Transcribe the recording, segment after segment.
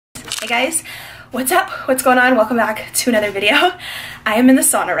Hey guys, what's up? What's going on? Welcome back to another video. I am in the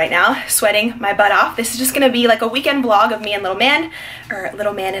sauna right now, sweating my butt off. This is just gonna be like a weekend vlog of me and little man, or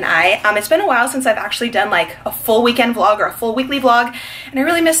little man and I. It's been a while since I've actually done like a full weekend vlog or a full weekly vlog, and I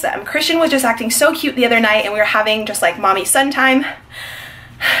really miss them. Christian was just acting so cute the other night, and we were having just like mommy son time.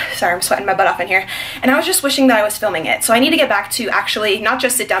 Sorry, I'm sweating my butt off in here. And I was just wishing that I was filming it. So I need to get back to actually not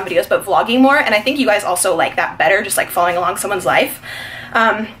just sit down videos, but vlogging more. And I think you guys also like that better, just like following along someone's life.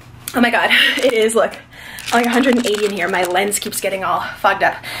 Oh my god, it is, look, like 180 in here. My lens keeps getting all fogged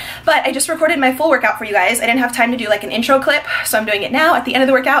up. But I just recorded my full workout for you guys. I didn't have time to do like an intro clip, so I'm doing it now at the end of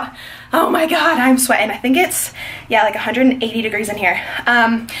the workout. Oh my god, I'm sweating. I think it's, yeah, like 180 degrees in here.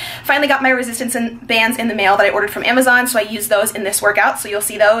 Finally got my resistance bands in the mail that I ordered from Amazon, so I used those in this workout, so you'll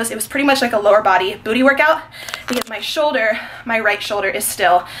see those. It was pretty much like a lower body booty workout because my shoulder, my right shoulder is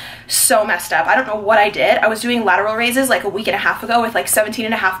still so messed up. I don't know what I did. I was doing lateral raises like a week and a half ago with like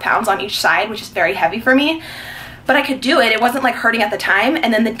 17.5 pounds on each side, which is very heavy for me. But I could do it. It wasn't like hurting at the time.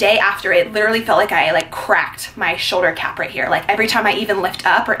 And then the day after, it literally felt like I like cracked my shoulder cap right here. Like every time I even lift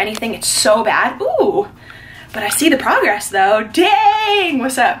up or anything, it's so bad. Ooh, but I see the progress though. Dang,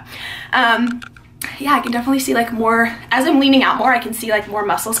 what's up? Yeah, I can definitely see like more, as I'm leaning out more, I can see like more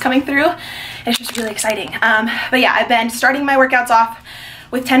muscles coming through. It's just really exciting. But yeah, I've been starting my workouts off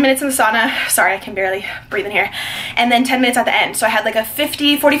with 10 minutes in the sauna. Sorry, I can barely breathe in here. And then 10 minutes at the end. So I had like a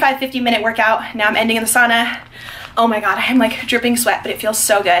 45, 50 minute workout. Now I'm ending in the sauna. Oh my god, I'm like dripping sweat, but it feels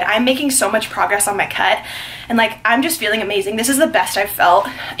so good. I'm making so much progress on my cut, and like I'm just feeling amazing. This is the best I've felt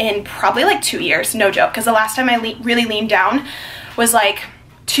in probably like 2 years, no joke, because the last time I really leaned down was like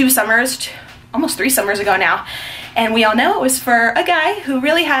 2 summers, almost 3 summers ago now. And we all know it was for a guy who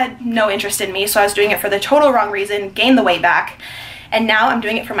really had no interest in me, so I was doing it for the total wrong reason, gained the weight back. And now I'm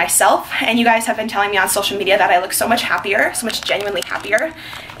doing it for myself, and you guys have been telling me on social media that I look so much happier, so much genuinely happier,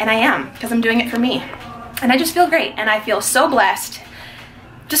 and I am, because I'm doing it for me. And I just feel great, and I feel so blessed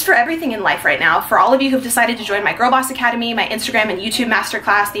just for everything in life right now. For all of you who've decided to join my Girl Boss Academy, my Instagram and YouTube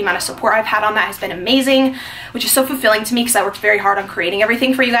masterclass, the amount of support I've had on that has been amazing, which is so fulfilling to me because I worked very hard on creating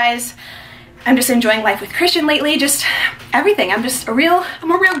everything for you guys. I'm just enjoying life with Christian lately, just everything. I'm a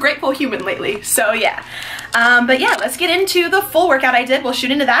real grateful human lately, so yeah. But yeah, let's get into the full workout I did. We'll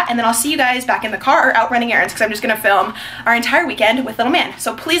shoot into that, and then I'll see you guys back in the car or out running errands because I'm just gonna film our entire weekend with little man.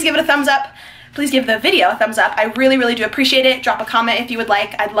 So please give it a thumbs up. Please give the video a thumbs up. I really, really do appreciate it. Drop a comment if you would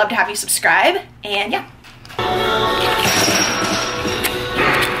like. I'd love to have you subscribe, and yeah.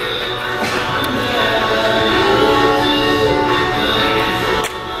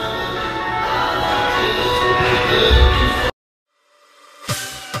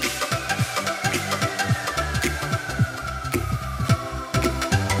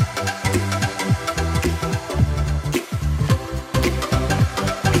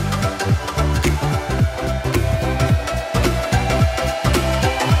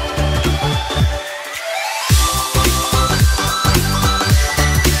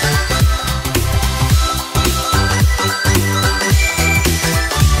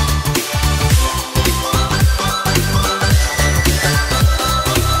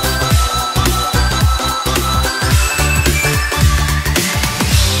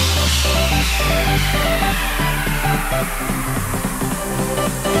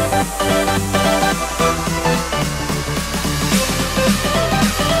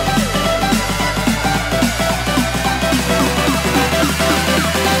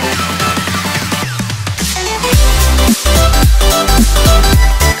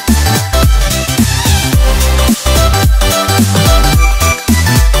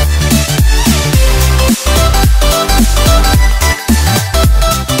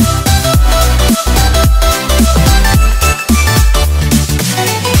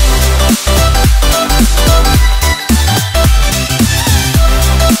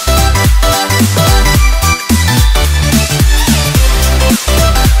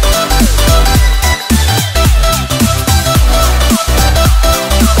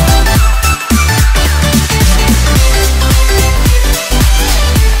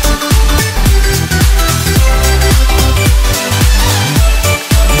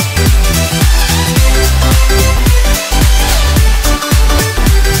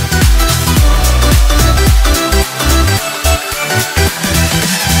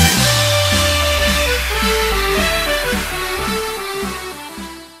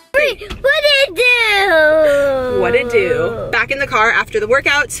 What'd it do? Back in the car after the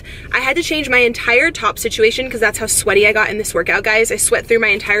workouts. I had to change my entire top situation because that's how sweaty I got in this workout, guys. I sweat through my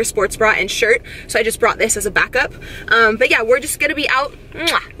entire sports bra and shirt, so I just brought this as a backup. But yeah, we're just gonna be out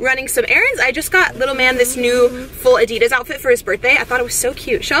running some errands. I just got little man this new full Adidas outfit for his birthday. I thought it was so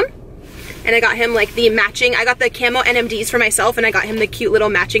cute. Show him. and I got him like the matching, I got the camo NMDs for myself, and I got him the cute little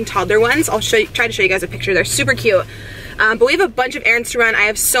matching toddler ones. I'll try to show you guys a picture. They're super cute. But we have a bunch of errands to run. I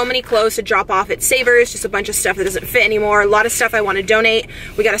have so many clothes to drop off at Savers, just a bunch of stuff that doesn't fit anymore, a lot of stuff I want to donate.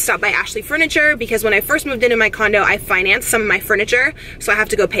 We got to stop by Ashley Furniture because when I first moved into my condo, I financed some of my furniture, so I have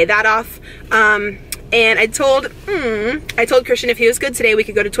to go pay that off. And I told Christian if he was good today, we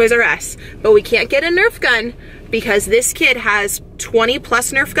could go to Toys R Us, but we can't get a Nerf gun because this kid has 20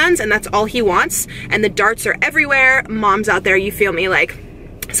 plus Nerf guns and that's all he wants, and the darts are everywhere. Moms out there, you feel me, like,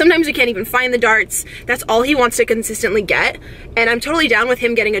 sometimes we can't even find the darts. That's all he wants to consistently get. And I'm totally down with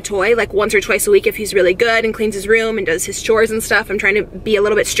him getting a toy like once or twice a week if he's really good and cleans his room and does his chores and stuff. I'm trying to be a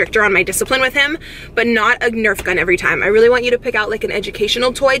little bit stricter on my discipline with him, but not a Nerf gun every time. I really want you to pick out like an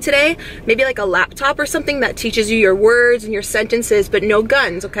educational toy today. Maybe like a laptop or something that teaches you your words and your sentences, but no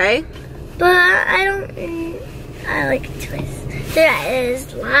guns, okay? But I like toys. There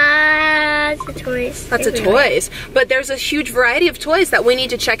is lots of toys. Lots of toys. But there's a huge variety of toys that we need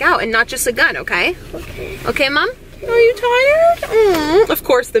to check out and not just a gun, okay? Okay. Okay, Mom? Are you tired? Of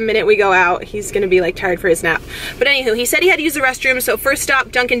course, the minute we go out, he's gonna be like tired for his nap. But anywho, he said he had to use the restroom, so first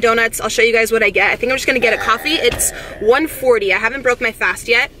stop, Dunkin' Donuts. I'll show you guys what I get. I think I'm just gonna get a coffee. It's $1.40. I haven't broke my fast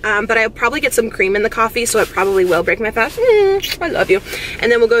yet, but I'll probably get some cream in the coffee, so it probably will break my fast. I love you.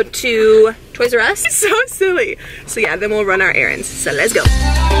 And then we'll go to Toys R Us. So silly. So yeah, then we'll run our errands. So let's go.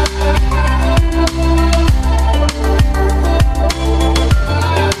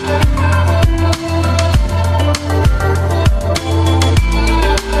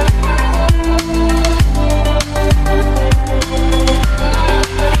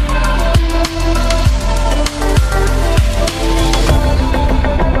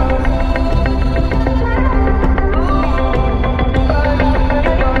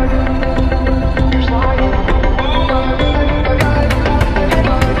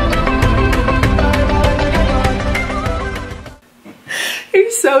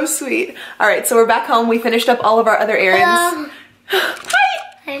 So sweet. All right, so we're back home. We finished up all of our other errands.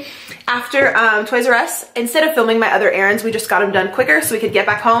 Hi. After Toys R Us, instead of filming my other errands, we just got them done quicker so we could get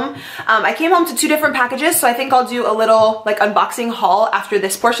back home. I came home to 2 different packages, so I think I'll do a little like unboxing haul after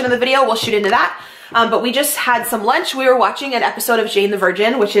this portion of the video. We'll shoot into that. But we just had some lunch. We were watching an episode of Jane the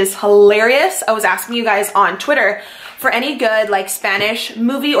Virgin, which is hilarious. I was asking you guys on Twitter for any good like Spanish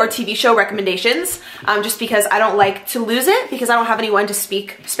movie or TV show recommendations, just because I don't like to lose it because I don't have anyone to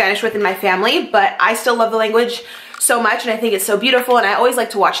speak Spanish with in my family, but I still love the language so much and I think it's so beautiful, and I always like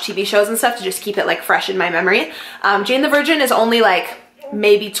to watch TV shows and stuff to just keep it like fresh in my memory. Jane the Virgin is only like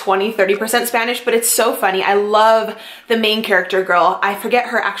maybe 20-30% Spanish, but it's so funny. I love the main character girl. I forget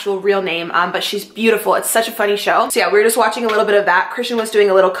her actual real name, but she's beautiful. It's such a funny show. So yeah, we were just watching a little bit of that. Christian was doing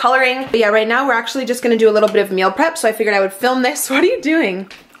a little coloring. But yeah, right now we're actually just gonna do a little bit of meal prep, so I figured I would film this. What are you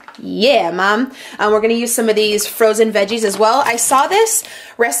doing? Yeah, Mom. We're gonna use some of these frozen veggies as well. I saw this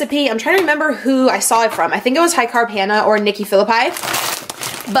recipe. I'm trying to remember who I saw it from. I think it was High Carb Hannah or Nikki Philippi,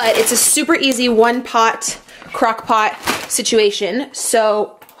 but it's a super easy one pot crock pot situation.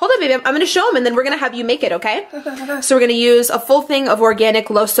 So hold on, baby, I'm gonna show them and then we're gonna have you make it, okay? So we're gonna use a full thing of organic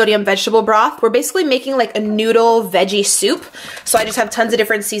low sodium vegetable broth. We're basically making like a noodle veggie soup. So I just have tons of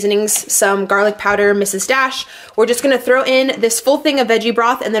different seasonings, some garlic powder, Mrs. Dash. We're just gonna throw in this full thing of veggie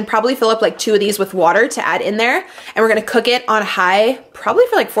broth and then probably fill up like 2 of these with water to add in there. And we're gonna cook it on high, probably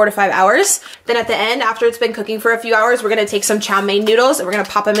for like 4 to 5 hours. Then at the end, after it's been cooking for a few hours, we're gonna take some chow mein noodles and we're gonna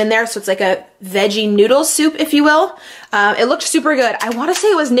pop them in there. So it's like a veggie noodle soup, if you will. It looked super good. I wanna say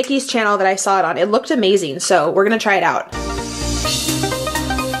it was Nikki's channel that I saw it on. It looked amazing. So we're gonna try it out.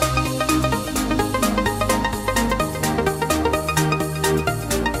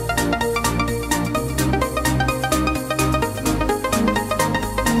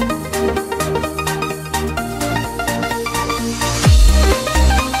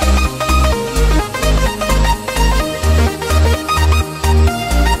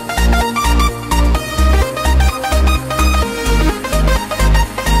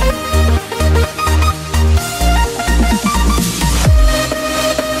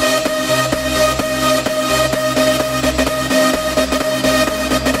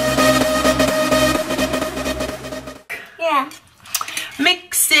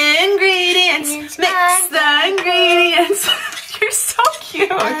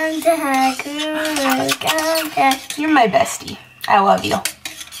 You're my bestie. I love you.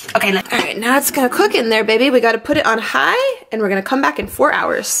 Okay, all right, now it's gonna cook in there, baby. We gotta put it on high and we're gonna come back in 4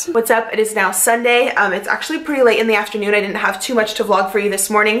 hours. What's up? It is now Sunday. It's actually pretty late in the afternoon. I didn't have too much to vlog for you this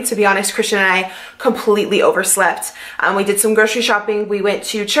morning. To be honest, Christian and I completely overslept. We did some grocery shopping, we went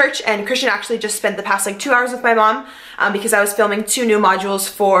to church, and Christian actually just spent the past like 2 hours with my mom because I was filming 2 new modules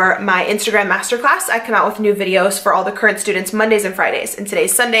for my Instagram masterclass. I come out with new videos for all the current students Mondays and Fridays, and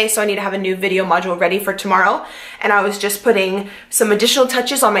today's Sunday, so I need to have a new video module ready for tomorrow. And I was just putting some additional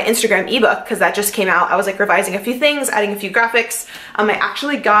touches on my Instagram ebook because that just came out. I was like revising a few things, adding a few graphics. I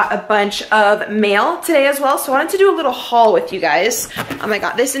actually got a bunch of mail today as well, so I wanted to do a little haul with you guys. I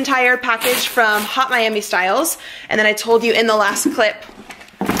got this entire package from Hot Miami Styles, and then I told you in the last clip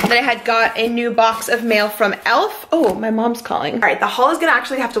that I had got a new box of mail from Elf. Oh, my mom's calling. All right, the haul is gonna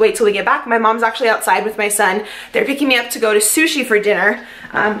actually have to wait till we get back. My mom's actually outside with my son. They're picking me up to go to sushi for dinner.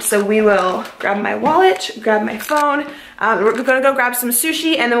 So we will grab my wallet, grab my phone. We're gonna go grab some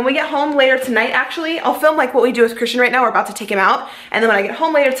sushi, and then when we get home later tonight, actually, I'll film like what we do with Christian right now. We're about to take him out. And then when I get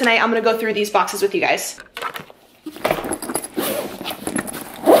home later tonight, I'm gonna go through these boxes with you guys.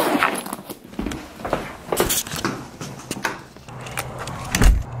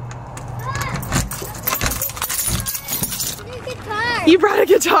 You brought a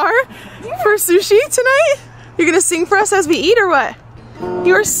guitar for sushi tonight? You're gonna sing for us as we eat or what?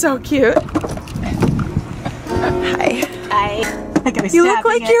 You are so cute. Hi. Hi. You look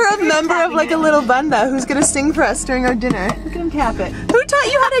like you're a member of like a little banda who's gonna sing for us during our dinner. Look at him tap it. Who taught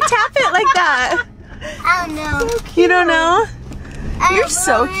you how to tap it like that? I don't know. So you don't know? You're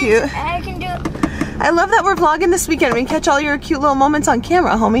so cute. I can do it. I love that we're vlogging this weekend. We can catch all your cute little moments on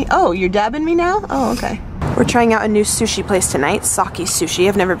camera, homie. Oh, you're dabbing me now? Oh, okay. We're trying out a new sushi place tonight, Saki Sushi.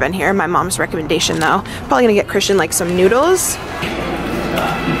 I've never been here. My mom's recommendation though. Probably gonna get Christian like some noodles.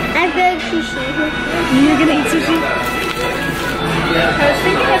 I beg sushi. You're gonna eat sushi? I was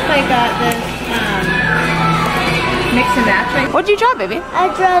thinking if I got this mix and match. What'd you draw, baby? I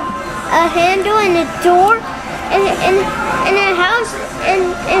drew a handle and a door and a house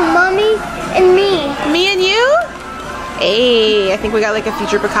and mommy and me. Me and you? Hey, I think we got like a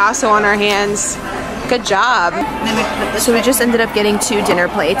future Picasso on our hands. Good job. So we just ended up getting 2 dinner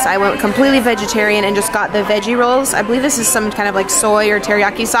plates. I went completely vegetarian and just got the veggie rolls. I believe this is some kind of like soy or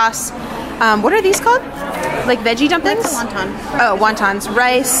teriyaki sauce. What are these called? Like veggie dumplings? That's a wonton. Oh, wontons,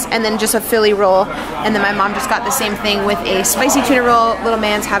 rice, and then just a Philly roll. And then my mom just got the same thing with a spicy tuna roll. Little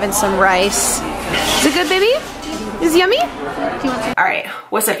man's having some rice. Is it good, baby? Is it yummy? Alright,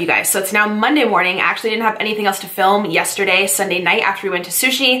 what's up you guys? So it's now Monday morning. I actually didn't have anything else to film yesterday, Sunday night after we went to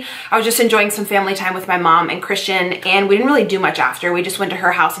sushi. I was just enjoying some family time with my mom and Christian, and we didn't really do much after. We just went to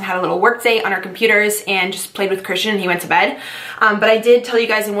her house and had a little work day on our computers and just played with Christian and he went to bed. But I did tell you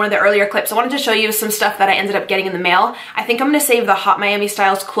guys in one of the earlier clips, I wanted to show you some stuff that I ended up getting in the mail. I think I'm gonna save the Hot Miami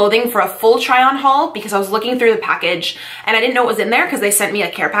Styles clothing for a full try-on haul because I was looking through the package and I didn't know what was in there because they sent me a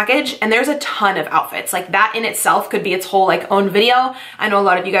care package, and there's a ton of outfits. Like that in itself could be its whole like own video. I know a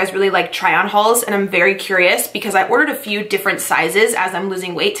lot of you guys really like try-on hauls, and I'm very curious because I ordered a few different sizes as I'm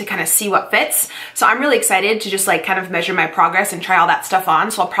losing weight to kind of see what fits. So I'm really excited to just like kind of measure my progress and try all that stuff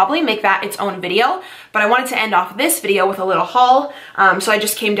on. So I'll probably make that its own video, but I wanted to end off this video with a little haul. So I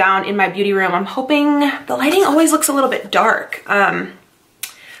just came down in my beauty room. I'm hoping the lighting always looks a little bit dark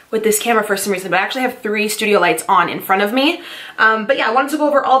with this camera for some reason, but I actually have 3 studio lights on in front of me. But yeah, I wanted to go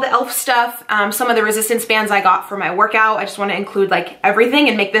over all the Elf stuff, some of the resistance bands I got for my workout. I just want to include like everything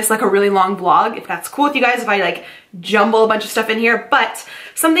and make this like a really long vlog, if that's cool with you guys, if I like jumble a bunch of stuff in here. But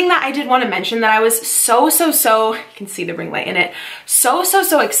something that I did want to mention that I was so, you can see the ring light in it, so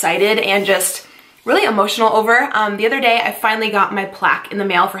excited and just really emotional over. The other day I finally got my plaque in the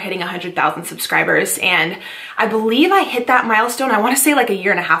mail for hitting 100,000 subscribers, and I believe I hit that milestone, I want to say like a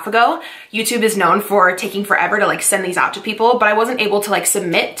year and a half ago. YouTube is known for taking forever to like send these out to people, but I wasn't able to like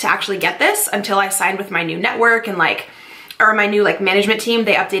submit to actually get this until I signed with my new network and like, or my new like management team.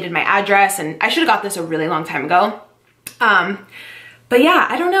 They updated my address, and I should have got this a really long time ago. But yeah,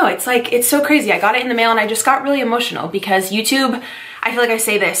 I don't know, it's like, it's so crazy. I got it in the mail and I just got really emotional because YouTube, I feel like I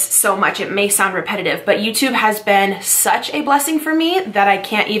say this so much, it may sound repetitive, but YouTube has been such a blessing for me that I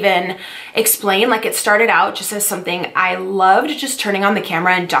can't even explain. Like it started out just as something I loved, just turning on the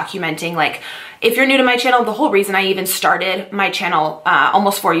camera and documenting. Like if you're new to my channel, the whole reason I even started my channel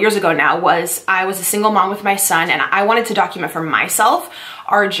almost 4 years ago now was I was a single mom with my son and I wanted to document for myself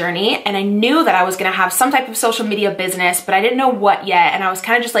our journey, and I knew that I was gonna have some type of social media business, but I didn't know what yet, and I was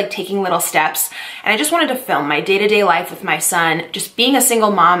kind of just like taking little steps, and I just wanted to film my day-to-day life with my son, just being a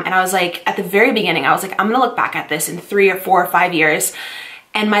single mom. And I was like, at the very beginning, I was like, I'm gonna look back at this in 3 or 4 or 5 years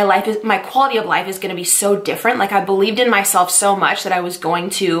and my quality of life is gonna be so different. Like, I believed in myself so much that I was going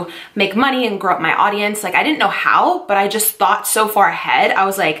to make money and grow up my audience. Like, I didn't know how, but I just thought so far ahead. I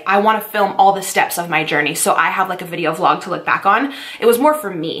was like, I wanna film all the steps of my journey so I have like a video vlog to look back on. It was more for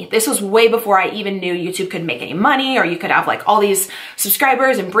me. This was way before I even knew YouTube could make any money or you could have like all these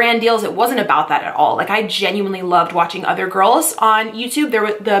subscribers and brand deals. It wasn't about that at all. Like, I genuinely loved watching other girls on YouTube.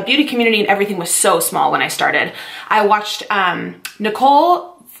 The beauty community and everything was so small when I started. I watched Nicole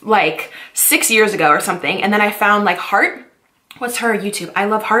like 6 years ago or something, and then I found like Heart. What's her YouTube? I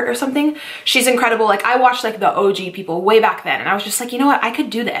Love Heart or something. She's incredible. Like, I watched like the OG people way back then, and I was just like, you know what, I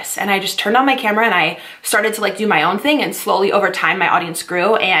could do this. And I just turned on my camera and I started to like do my own thing, and slowly over time my audience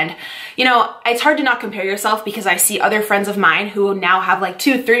grew. And you know, it's hard to not compare yourself because I see other friends of mine who now have like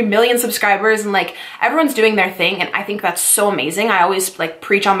 2-3 million subscribers, and like everyone's doing their thing, and I think that's so amazing. I always like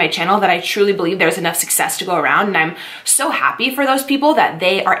preach on my channel that I truly believe there's enough success to go around, and I'm so happy for those people that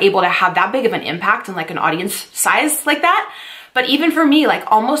they are able to have that big of an impact and like an audience size like that. But even for me, like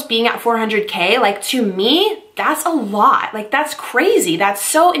almost being at 400K, like to me, that's a lot. Like, that's crazy. That's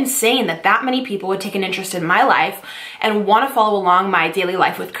so insane that that many people would take an interest in my life and want to follow along my daily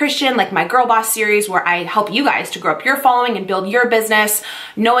life with Christian, like my Girl Boss series where I help you guys to grow up your following and build your business,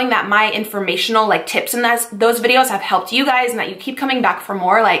 knowing that my informational like tips in those videos have helped you guys and that you keep coming back for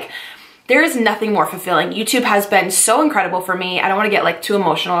more. Like, there is nothing more fulfilling. YouTube has been so incredible for me. I don't want to get like too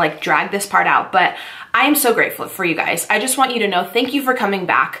emotional, like drag this part out, but I am so grateful for you guys. I just want you to know, thank you for coming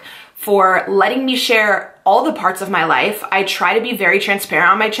back, for letting me share all the parts of my life. I try to be very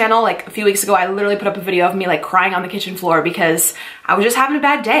transparent on my channel. Like a few weeks ago, I literally put up a video of me like crying on the kitchen floor because I was just having a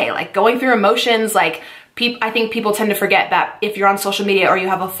bad day, like going through emotions. Like, I think people tend to forget that if you're on social media or you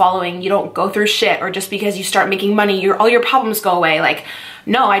have a following, you don't go through shit, or just because you start making money, all your problems go away. Like,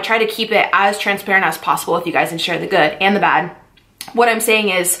 no, I try to keep it as transparent as possible with you guys and share the good and the bad. What I'm saying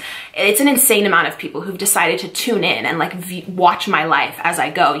is, it's an insane amount of people who've decided to tune in and like watch my life as I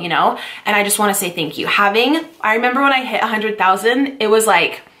go, you know? And I just want to say thank you. I remember when I hit 100,000, it was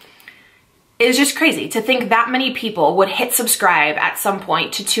just crazy to think that many people would hit subscribe at some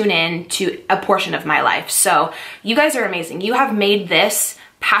point to tune in to a portion of my life. So you guys are amazing. You have made this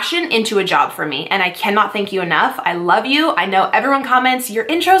passion into a job for me, and I cannot thank you enough. I love you. I know everyone comments, your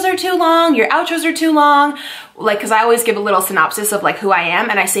intros are too long, your outros are too long, like, because I always give a little synopsis of like who I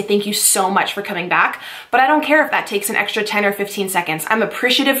am, and I say thank you so much for coming back, but I don't care if that takes an extra 10 or 15 seconds. I'm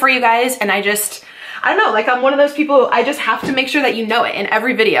appreciative for you guys, and I don't know, like, I'm one of those people, I just have to make sure that you know it in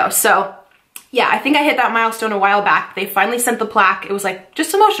every video. So yeah, I think I hit that milestone a while back. They finally sent the plaque. It was like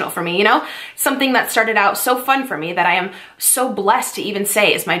just emotional for me, you know? Something that started out so fun for me that I am so blessed to even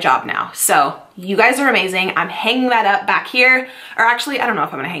say is my job now. So you guys are amazing. I'm hanging that up back here. Or actually, I don't know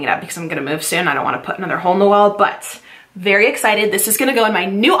if I'm gonna hang it up because I'm gonna move soon. I don't wanna put another hole in the wall, but very excited. This is gonna go in my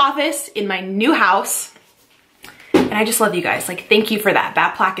new office, in my new house. And I just love you guys. Like, thank you for that.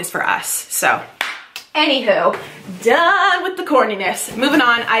 That plaque is for us. So anywho, done with the corniness. Moving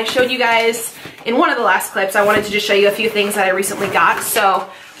on, I showed you guys in one of the last clips, I wanted to just show you a few things that I recently got. So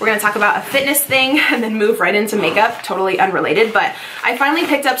we're gonna talk about a fitness thing and then move right into makeup, totally unrelated. But I finally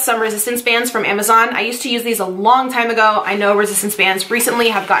picked up some resistance bands from Amazon. I used to use these a long time ago. I know resistance bands recently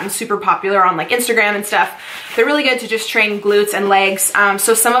have gotten super popular on like Instagram and stuff. They're really good to just train glutes and legs.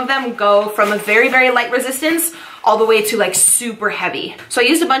 So some of them go from a very, very light resistance all the way to like super heavy. So I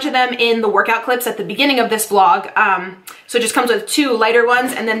used a bunch of them in the workout clips at the beginning of this vlog. So it just comes with 2 lighter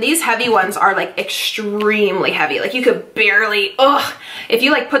ones, and then these heavy ones are like extremely heavy. Like, you could barely, if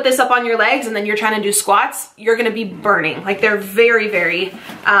you like put this up on your legs and then you're trying to do squats, you're gonna be burning. Like, they're very, very,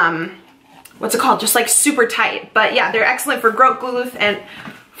 what's it called? Just like super tight. But yeah, they're excellent for glute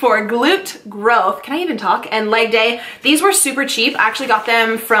growth, can I even talk, and leg day. These were super cheap. I actually got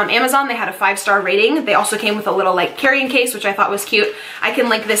them from Amazon. They had a 5-star rating. They also came with a little like carrying case, which I thought was cute. I can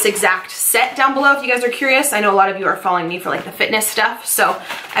link this exact set down below if you guys are curious. I know a lot of you are following me for like the fitness stuff, so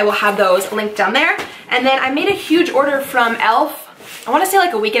I will have those linked down there. And then I made a huge order from e.l.f. I want to say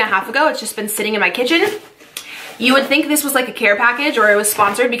like a week and a half ago. It's just been sitting in my kitchen. You would think this was like a care package or it was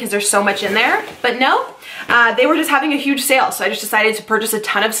sponsored because there's so much in there, but no. They were just having a huge sale, so I just decided to purchase a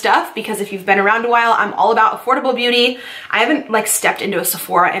ton of stuff because if you've been around a while, I'm all about affordable beauty. I haven't like stepped into a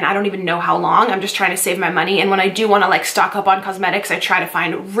Sephora and I don't even know how long. I'm just trying to save my money, and when I do want to like stock up on cosmetics, I try to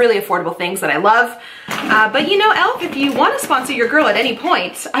find really affordable things that I love. But you know, e.l.f., if you want to sponsor your girl at any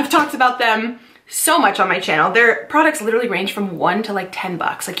point, I've talked about them so much on my channel. Their products literally range from $1 to like $10.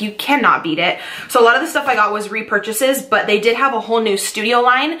 Like, you cannot beat it. So a lot of the stuff I got was repurchases, but they did have a whole new studio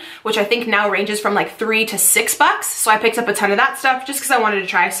line, which I think now ranges from like $3 to $6. So I picked up a ton of that stuff just because I wanted to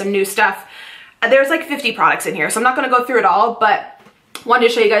try some new stuff. There's like 50 products in here, so I'm not gonna go through it all, but wanted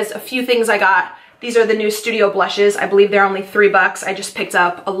to show you guys a few things I got. These are the new Studio blushes. I believe they're only $3. I just picked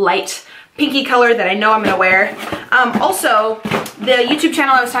up a light pinky color that I know I'm gonna wear. Also, the YouTube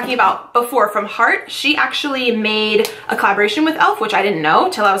channel I was talking about before from Heart, she actually made a collaboration with e.l.f., which I didn't know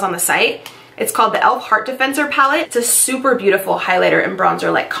till I was on the site. It's called the e.l.f. Heart Defensor palette. It's a super beautiful highlighter and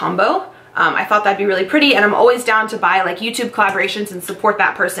bronzer like combo. I thought that'd be really pretty, and I'm always down to buy like YouTube collaborations and support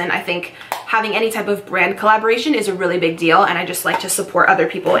that person. I think having any type of brand collaboration is a really big deal, and I just like to support other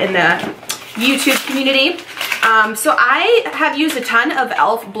people in the YouTube community. So I have used a ton of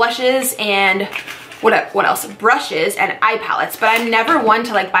e.l.f. blushes and what else? Brushes and eye palettes, but I'm never one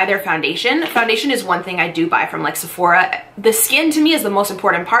to like buy their foundation. Foundation is one thing I do buy from like Sephora. The skin to me is the most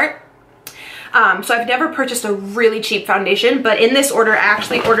important part. So I've never purchased a really cheap foundation, but in this order, I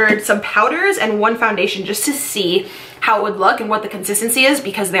actually ordered some powders and one foundation just to see how it would look and what the consistency is,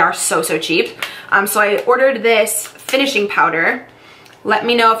 because they are so cheap. So I ordered this finishing powder. Let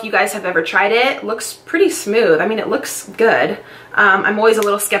me know if you guys have ever tried it. It looks pretty smooth. I mean, it looks good. I'm always a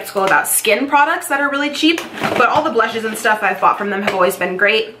little skeptical about skin products that are really cheap, but all the blushes and stuff I've bought from them have always been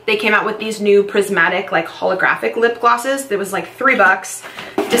great. They came out with these new prismatic, like holographic lip glosses. It was like $3.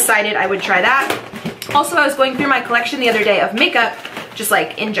 Decided I would try that. Also, I was going through my collection the other day of makeup, just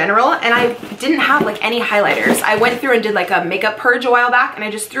like in general, and I didn't have like any highlighters. I went through and did like a makeup purge a while back, and I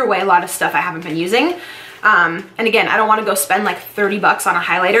just threw away a lot of stuff I haven't been using. And again, I don't want to go spend like $30 on a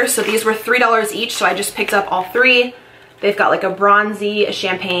highlighter, so these were $3 each, so I just picked up all three. They've got like a bronzy, a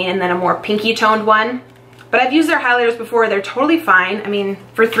champagne, and then a more pinky toned one. But I've used their highlighters before. They're totally fine. I mean,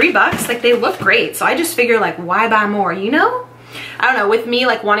 for $3, like they look great. So I just figure like, why buy more, you know? I don't know, with me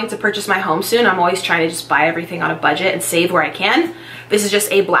like wanting to purchase my home soon, I'm always trying to just buy everything on a budget and save where I can. This is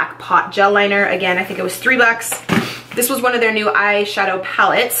just a black pot gel liner. Again, I think it was $3. This was one of their new eyeshadow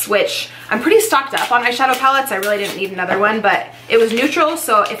palettes, which I'm pretty stocked up on eyeshadow palettes. I really didn't need another one, but it was neutral,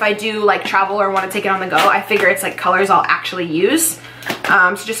 so if I do like travel or want to take it on the go, I figure it's like colors I'll actually use.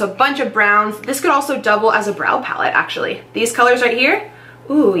 So just a bunch of browns. This could also double as a brow palette, actually. These colors right here,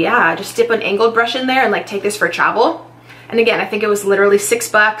 ooh yeah, just dip an angled brush in there and like take this for travel. And again, I think it was literally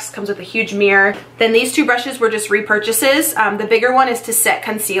 $6, comes with a huge mirror. Then these two brushes were just repurchases. The bigger one is to set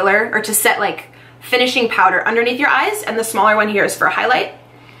concealer, or to set like finishing powder underneath your eyes, and the smaller one here is for highlight.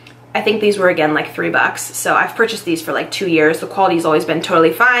 I think these were again like $3, so I've purchased these for like 2 years. The quality's always been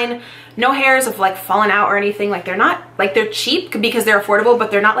totally fine. No hairs have like fallen out or anything. Like they're not, like they're cheap because they're affordable, but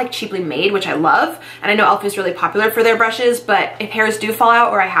they're not like cheaply made, which I love. And I know e.l.f. is really popular for their brushes, but if hairs do fall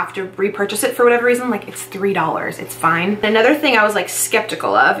out or I have to repurchase it for whatever reason, like it's $3, it's fine. Another thing I was like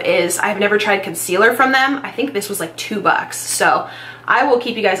skeptical of is I've never tried concealer from them. I think this was like $2. So I will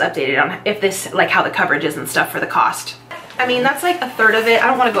keep you guys updated on if this, like how the coverage is and stuff for the cost. I mean, that's like a third of it. I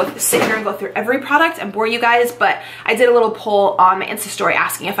don't want to sit here and go through every product and bore you guys, but I did a little poll on my Insta story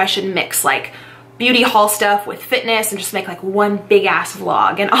asking if I should mix like beauty haul stuff with fitness and just make like one big ass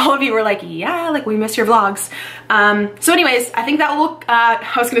vlog, and all of you were like, yeah, like we miss your vlogs. So anyways, I think that will,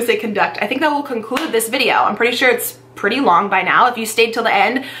 I was gonna say I think that will conclude this video. I'm pretty sure it's pretty long by now. If you stayed till the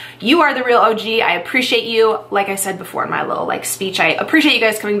end, you are the real OG. I appreciate you. Like I said before in my little like speech, I appreciate you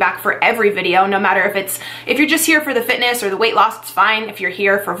guys coming back for every video, no matter if you're just here for the fitness or the weight loss, it's fine. If you're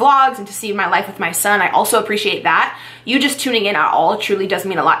here for vlogs and to see my life with my son, I also appreciate that. You just tuning in at all truly does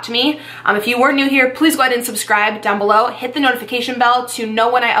mean a lot to me. If you were new here, please go ahead and subscribe down below. Hit the notification bell to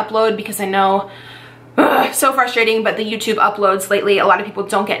know when I upload, because I know so frustrating, but the YouTube uploads lately, a lot of people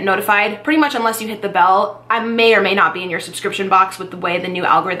don't get notified pretty much unless you hit the bell. I may or may not be in your subscription box with the way the new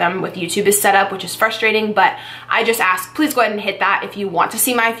algorithm with YouTube is set up, which is frustrating, but I just ask, please go ahead and hit that if you want to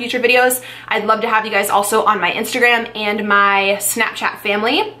see my future videos. I'd love to have you guys also on my Instagram and my Snapchat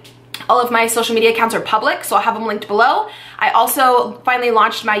family. All of my social media accounts are public, so I'll have them linked below. I also finally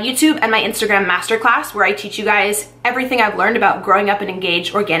launched my YouTube and my Instagram masterclass, where I teach you guys everything I've learned about growing up an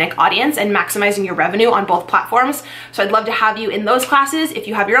engaged organic audience and maximizing your revenue on both platforms. So I'd love to have you in those classes. If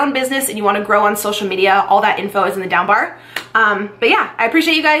you have your own business and you want to grow on social media, all that info is in the down bar. But yeah, I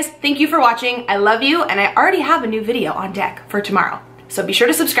appreciate you guys. Thank you for watching. I love you, and I already have a new video on deck for tomorrow. So be sure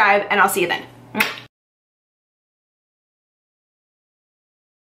to subscribe, and I'll see you then.